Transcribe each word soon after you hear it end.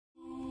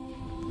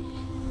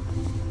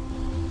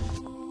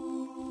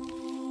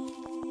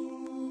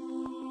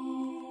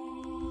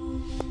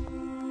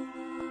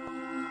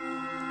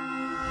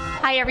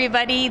Hi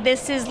everybody,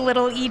 this is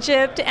Little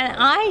Egypt, and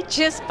I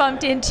just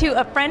bumped into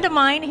a friend of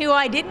mine who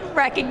I didn't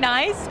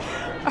recognize,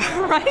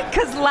 right?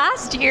 Because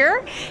last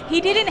year he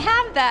didn't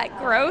have that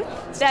growth.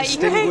 That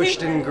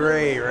Distinguished in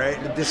gray,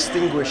 right?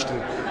 Distinguished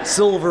in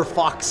silver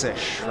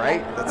foxish,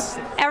 right? That's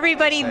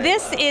everybody,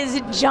 this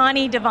is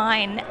Johnny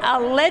Devine, a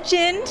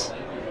legend.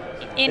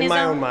 In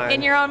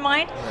your own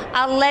mind,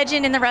 a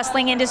legend in the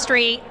wrestling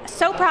industry.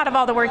 So proud of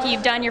all the work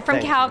you've done. You're from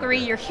Calgary.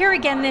 You're here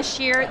again this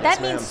year. That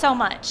means so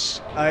much.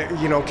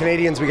 You know,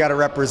 Canadians, we got to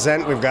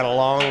represent. We've got a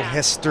long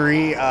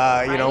history, you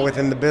know,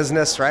 within the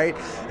business, right?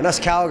 And us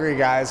Calgary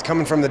guys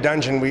coming from the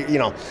dungeon,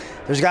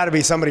 there's got to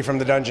be somebody from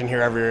the dungeon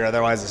here every year.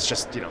 Otherwise, it's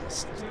just,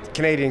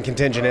 Canadian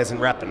contingent isn't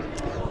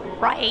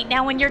repping. Right.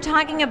 Now, when you're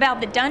talking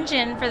about the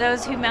dungeon, for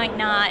those who might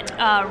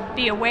not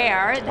be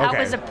aware, that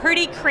was a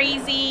pretty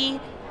crazy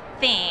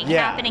thing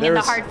happening in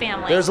the Hart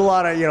family. There's a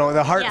lot of,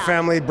 the Hart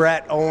family,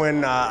 Brett,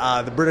 Owen,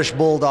 the British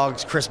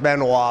Bulldogs, Chris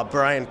Benoit,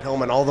 Brian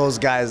Pillman, all those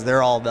guys,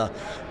 they're all the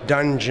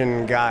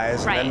dungeon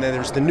guys. Right. And then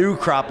there's the new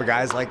crop of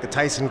guys like the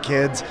Tyson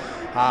kids,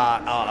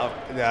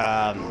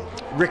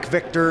 Rick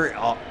Victor,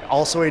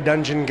 also a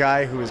dungeon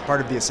guy who is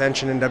part of the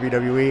Ascension in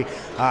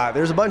WWE.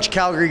 There's a bunch of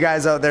Calgary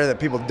guys out there that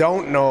people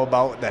don't know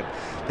about that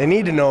they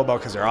need to know about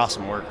because they're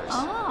awesome workers.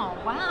 Oh,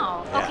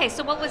 wow. Yeah. Okay,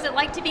 so what was it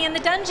like to be in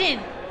the dungeon?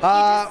 You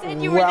just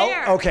said you were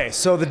there. Okay,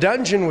 so the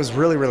dungeon was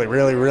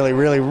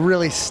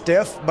really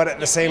stiff, but at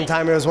the same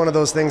time, it was one of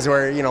those things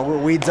where,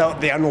 it weeds out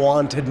the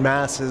unwanted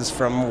masses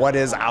from what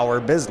is our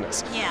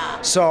business.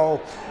 Yeah.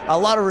 So a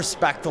lot of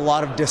respect, a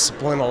lot of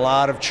discipline, a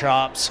lot of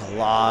chops, a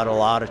lot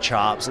of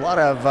chops, a lot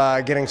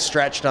of getting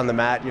stretched on the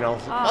mat,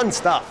 fun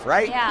stuff,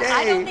 right? Yeah, yay.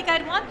 I don't think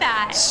I'd want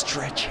that.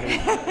 Stretching.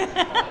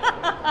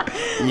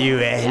 You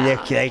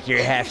look like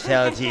you're half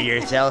talented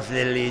yourself,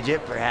 Little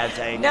Egypt. Perhaps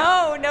I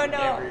No. Oh, no.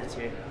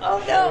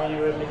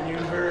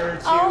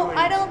 Oh,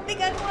 I don't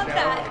think I'd want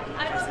that.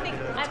 I don't think,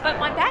 but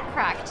my back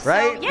cracked.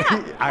 Right? So,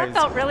 yeah, that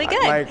felt really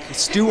good. Like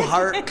Stu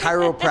Hart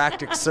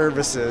Chiropractic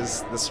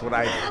Services. This is what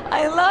I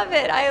love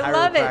it. I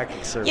love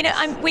it.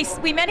 Service.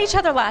 We met each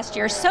other last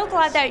year. So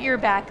glad that you're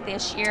back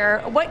this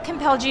year. What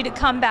compelled you to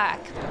come back?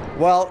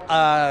 Well,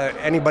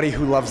 anybody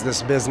who loves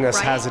this business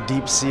has a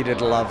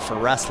deep-seated love for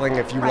wrestling.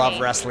 If you love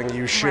wrestling,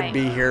 you should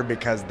be here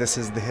because this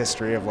is the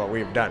history of what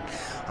we've done.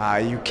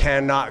 You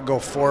cannot go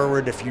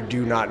forward if you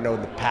do not know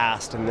the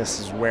past, and this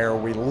is where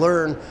we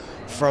learn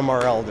from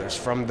our elders,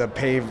 from the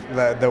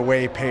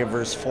way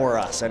pavers for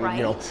us. And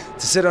to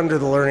sit under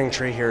the learning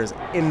tree here is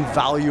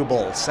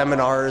invaluable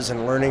seminars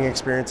and learning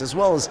experience, as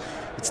well as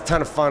it's a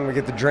ton of fun. We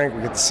get to drink,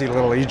 we get to see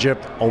Little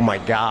Egypt. Oh my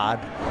God,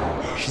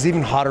 she's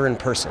even hotter in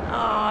person.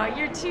 Oh,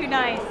 you're too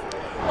nice.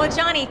 Well,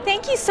 Johnny,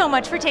 thank you so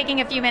much for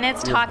taking a few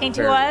minutes talking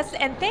to us,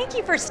 and thank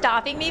you for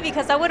stopping me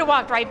because I would have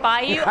walked right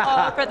by you.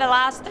 For the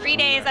last 3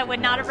 days, I would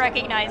not have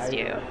recognized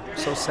you.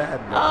 So sad.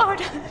 Oh,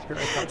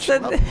 so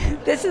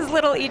this is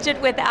Little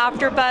Egypt with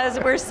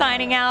AfterBuzz. We're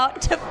signing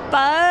out to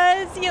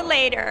buzz you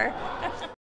later.